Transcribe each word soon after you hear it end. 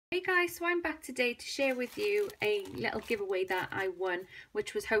Hey guys, so I'm back today to share with you a little giveaway that I won,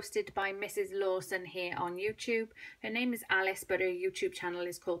 which was hosted by Mrs. Lawson here on YouTube. Her name is Alice, but her YouTube channel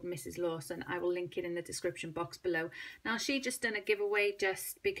is called Mrs. Lawson. I will link it in the description box below. Now, she just done a giveaway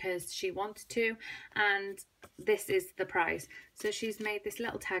just because she wanted to, and this is the prize. So she's made this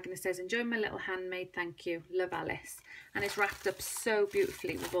little tag and it says, "Enjoy my little handmade, thank you, love Alice." And it's wrapped up so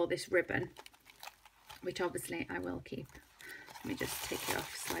beautifully with all this ribbon, which obviously I will keep. Let me just take it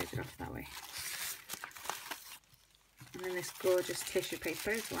off, slide it off that way. And then this gorgeous tissue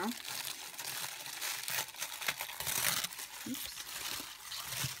paper as well. Oops.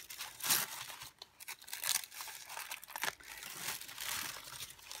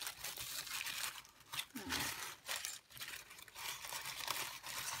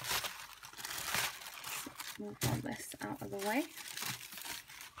 Move all this out of the way.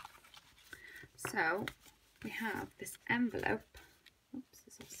 So we have this envelope. Oops,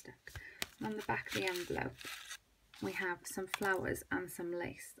 it's all stuck. And on the back of the envelope we have some flowers and some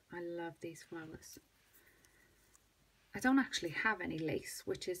lace. I love these flowers. I don't actually have any lace,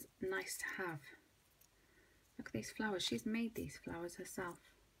 which is nice to have. Look at these flowers. She's made these flowers herself.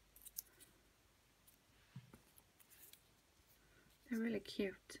 They're really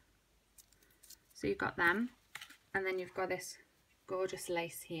cute. So you've got them, and then you've got this gorgeous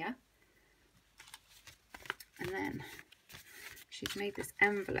lace here. And then she's made this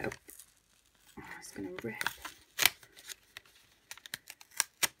envelope. Oh, it's going to rip.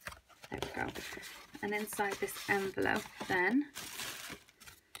 There we go. And inside this envelope then,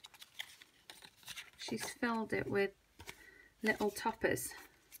 she's filled it with little toppers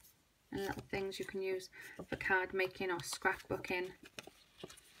and little things you can use for card making or scrapbooking.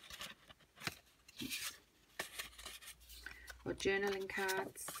 Or journaling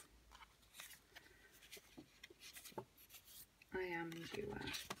cards. I am you are.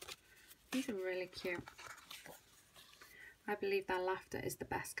 These are really cute. I believe that laughter is the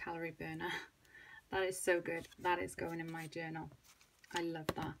best calorie burner. That is so good. That is going in my journal. I love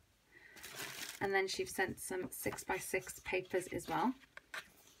that. And then she's sent some 6x6 papers as well.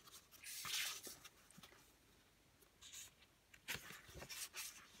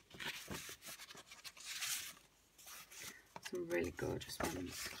 Some really gorgeous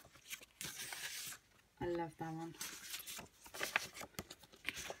ones. I love that one.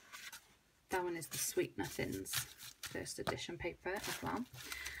 That one is the Sweet Nothings first edition paper as well.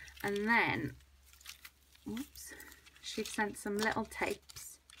 And then, whoops, she's sent some little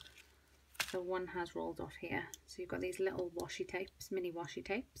tapes. So one has rolled off here. So you've got these little washi tapes, mini washi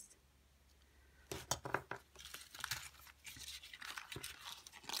tapes.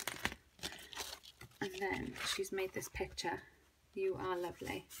 And then she's made this picture, "You are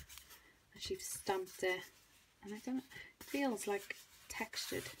lovely." And she's stamped it. And I don't know, it feels like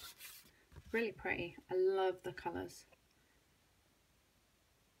textured. Really pretty. I love the colours.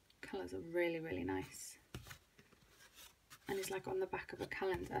 Colours are really, really nice. And it's like on the back of a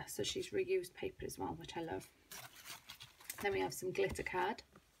calendar, so she's reused paper as well, which I love. Then we have some glitter card.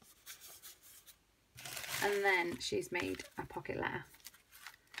 And then she's made a pocket letter.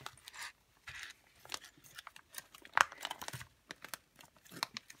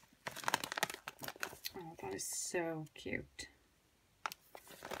 Oh, that is so cute.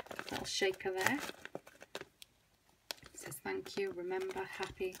 Little shaker there. It says thank you, remember,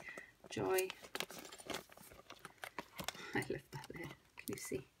 happy, joy. I love that there. Can you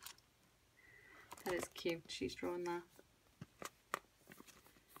see? That is cute. She's drawn that.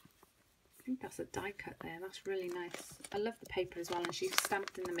 I think that's a die cut there. That's really nice. I love the paper as well, and she's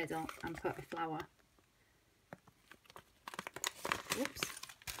stamped in the middle and put a flower. Whoops.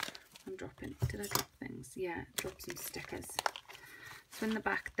 I'm dropping. Did I drop things? Yeah, drop some stickers. So in the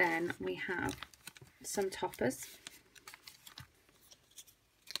back then we have some toppers,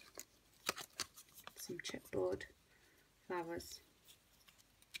 some chipboard, flowers,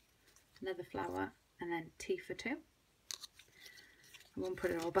 another flower, and then tea for two. I won't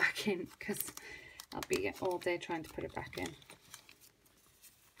put it all back in because I'll be all day trying to put it back in.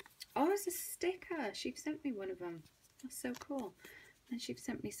 Oh, it's a sticker. She sent me one of them. That's so cool. And she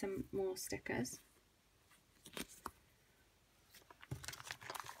sent me some more stickers.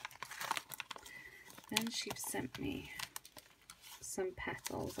 Then she's sent me some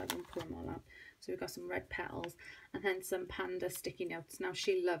petals. I won't pull them all up. So we've got some red petals and then some panda sticky notes. Now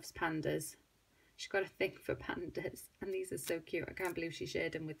she loves pandas. She's got a thing for pandas, and these are so cute. I can't believe she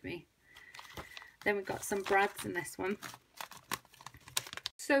shared them with me. Then we've got some brads in this one.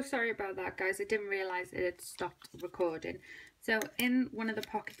 So sorry about that, guys. I didn't realise it had stopped recording. So in one of the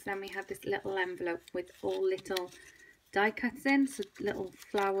pockets then we have this little envelope with all little die cuts in, so little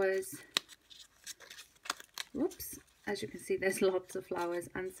flowers. Whoops, as you can see there's lots of flowers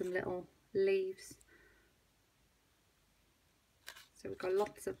and some little leaves. So we've got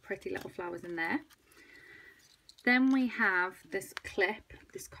lots of pretty little flowers in there. Then we have this clip,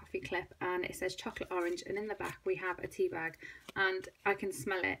 this coffee clip, and it says chocolate orange, and in the back we have a tea bag, and I can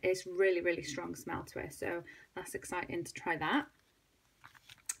smell it. It's really strong smell to it, so that's exciting to try that.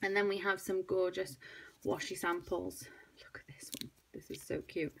 And then we have some gorgeous washi samples. Look at this one. This is so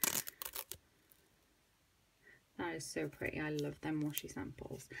cute. That is so pretty. I love them washi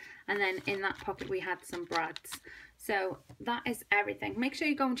samples. And then in that pocket we had some brads. So that is everything. Make sure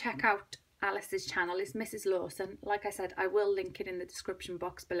you go and check out Alice's channel. It's Mrs. Lawson. Like I said, I will link it in the description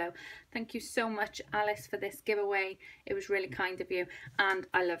box below. Thank you so much, Alice, for this giveaway. It was really kind of you, and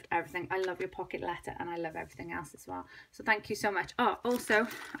I loved everything. I love your pocket letter, and I love everything else as well. So thank you so much. Oh, also,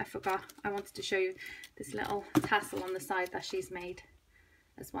 I forgot, I wanted to show you this little tassel on the side that she's made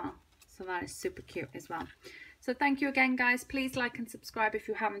as well. So that is super cute as well. So thank you again, guys. Please like and subscribe if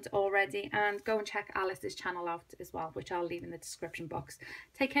you haven't already, and go and check Alice's channel out as well, which I'll leave in the description box.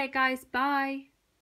 Take care, guys. Bye.